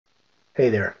Hey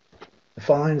there. The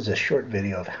following is a short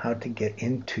video of how to get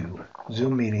into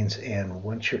Zoom meetings, and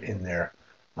once you're in there,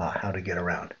 how to get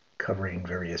around, covering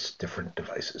various different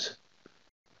devices.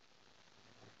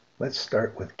 Let's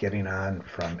start with getting on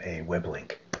from a web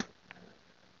link.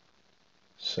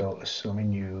 So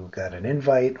assuming you got an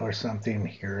invite or something,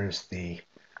 here's the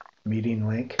meeting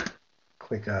link.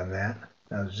 Click on that.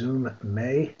 Now Zoom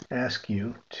may ask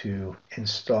you to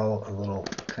install a little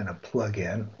kind of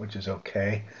plug-in, which is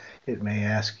okay. It may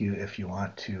ask you if you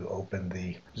want to open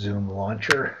the Zoom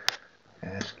launcher,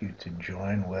 ask you to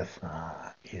join with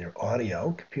either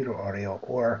audio, computer audio,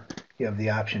 or you have the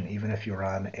option, even if you're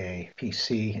on a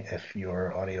PC, if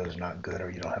your audio is not good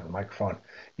or you don't have a microphone,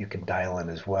 you can dial in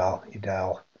as well. You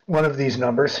dial one of these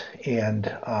numbers, and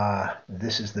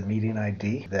this is the meeting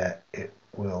ID that it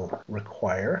will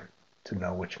require to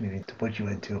know which meeting to put you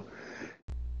into.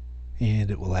 And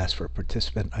it will ask for a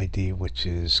participant ID, which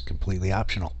is completely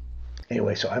optional.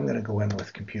 Anyway, so I'm going to go in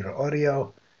with computer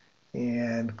audio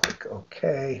and click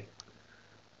OK.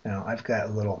 Now I've got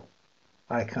a little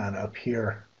icon up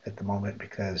here at the moment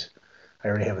because I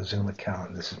already have a Zoom account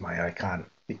and this is my icon.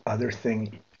 The other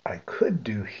thing I could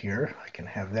do here, I can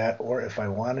have that, or if I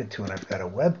wanted to and I've got a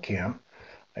webcam,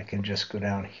 I can just go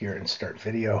down here and start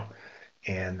video,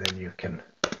 and then you can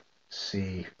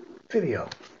see video.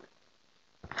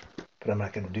 But I'm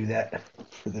not going to do that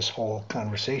for this whole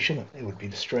conversation. It would be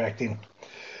distracting.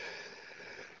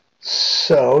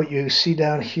 So you see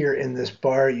down here in this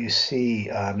bar, you see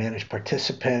manage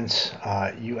participants.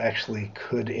 You actually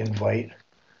could invite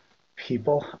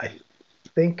people. I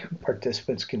think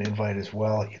participants can invite as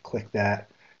well. You click that.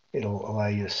 It'll allow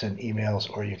you to send emails,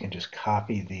 or you can just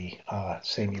copy the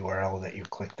same URL that you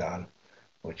clicked on,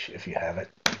 which if you have it,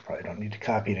 you probably don't need to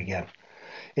copy it again.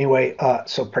 Anyway,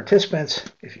 so participants,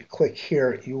 if you click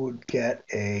here, you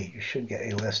should get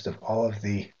a list of all of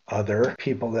the other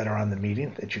people that are on the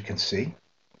meeting that you can see.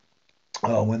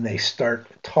 When they start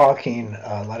talking,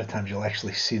 a lot of times you'll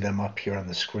actually see them up here on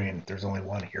the screen. There's only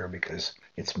one here because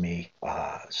it's me,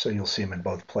 so you'll see them in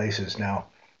both places. Now,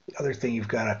 the other thing you've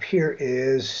got up here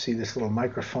is, see this little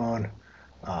microphone?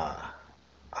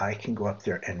 I can go up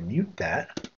there and mute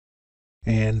that.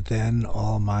 And then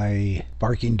all my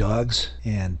barking dogs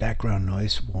and background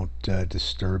noise won't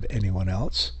disturb anyone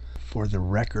else. For the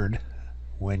record,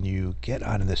 when you get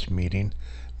on this meeting,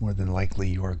 more than likely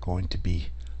you are going to be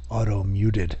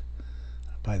auto-muted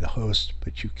by the host,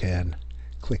 but you can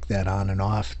click that on and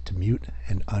off to mute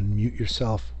and unmute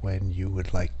yourself when you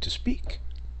would like to speak.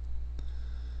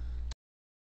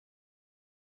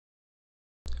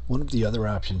 One of the other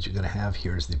options you're going to have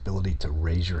here is the ability to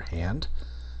raise your hand,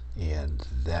 and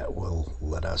that will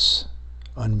let us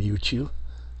unmute you.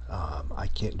 I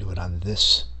can't do it on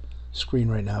this screen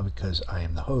right now because I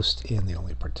am the host and the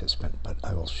only participant, but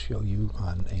I will show you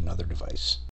on another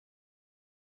device.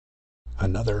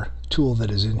 Another tool that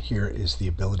is in here is the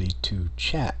ability to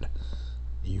chat.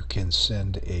 You can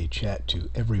send a chat to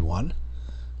everyone,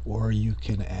 or you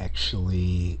can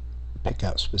actually pick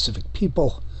out specific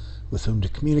people with whom to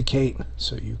communicate,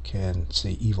 so you can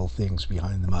say evil things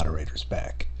behind the moderator's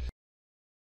back.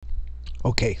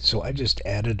 Okay, so I just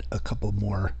added a couple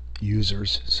more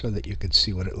users so that you could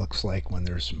see what it looks like when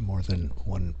there's more than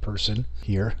one person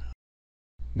here.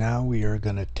 Now we are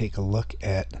going to take a look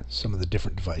at some of the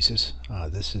different devices.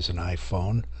 This is an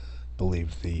iPhone. I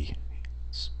believe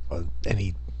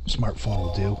any smartphone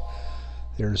will do.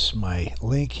 There's my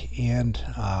link, and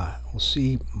we'll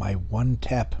see my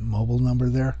one-tap mobile number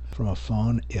there from a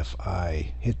phone. If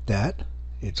I hit that,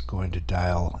 it's going to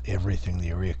dial everything, the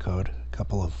area code, a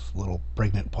couple of little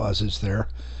pregnant pauses there,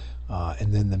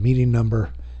 and then the meeting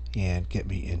number, and get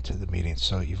me into the meeting.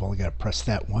 So you've only got to press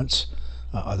that once.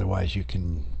 Otherwise, you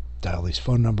can dial these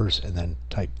phone numbers and then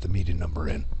type the meeting number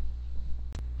in.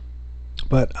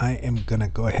 But I am going to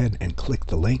go ahead and click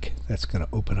the link. That's going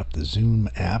to open up the Zoom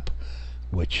app,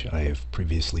 which I have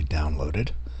previously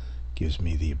downloaded. Gives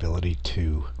me the ability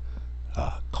to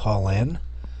call in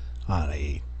on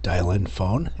a dial-in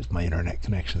phone if my internet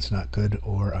connection is not good,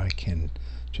 or I can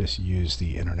just use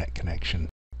the internet connection.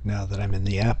 Now that I'm in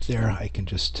the app there, I can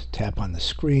just tap on the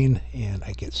screen and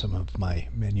I get some of my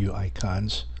menu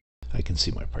icons. I can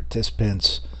see my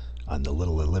participants on the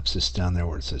little ellipsis down there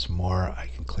where it says more.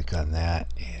 I can click on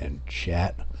that and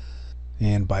chat.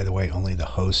 And by the way, only the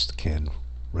host can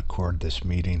record this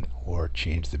meeting or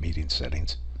change the meeting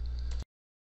settings.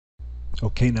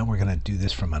 Okay, now we're going to do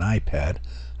this from an iPad.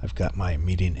 I've got my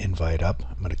meeting invite up.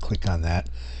 I'm going to click on that.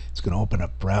 It's going to open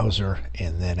up browser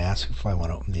and then ask if I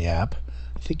want to open the app.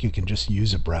 I think you can just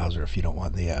use a browser if you don't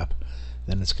want the app.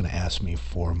 Then it's going to ask me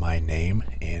for my name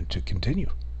and to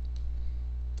continue.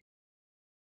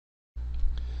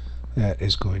 That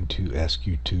is going to ask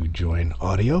you to join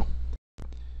audio,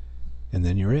 and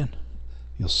then you're in.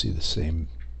 You'll see the same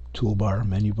toolbar,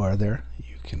 menu bar there.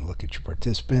 You can look at your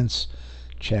participants,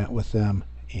 chat with them,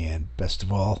 and best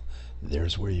of all,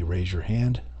 there's where you raise your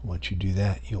hand. Once you do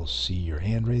that, you'll see your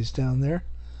hand raised down there,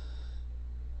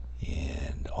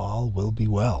 and all will be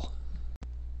well.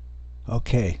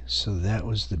 Okay, so that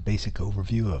was the basic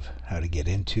overview of how to get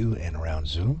into and around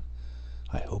Zoom.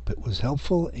 I hope it was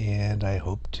helpful, and I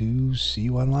hope to see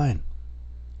you online.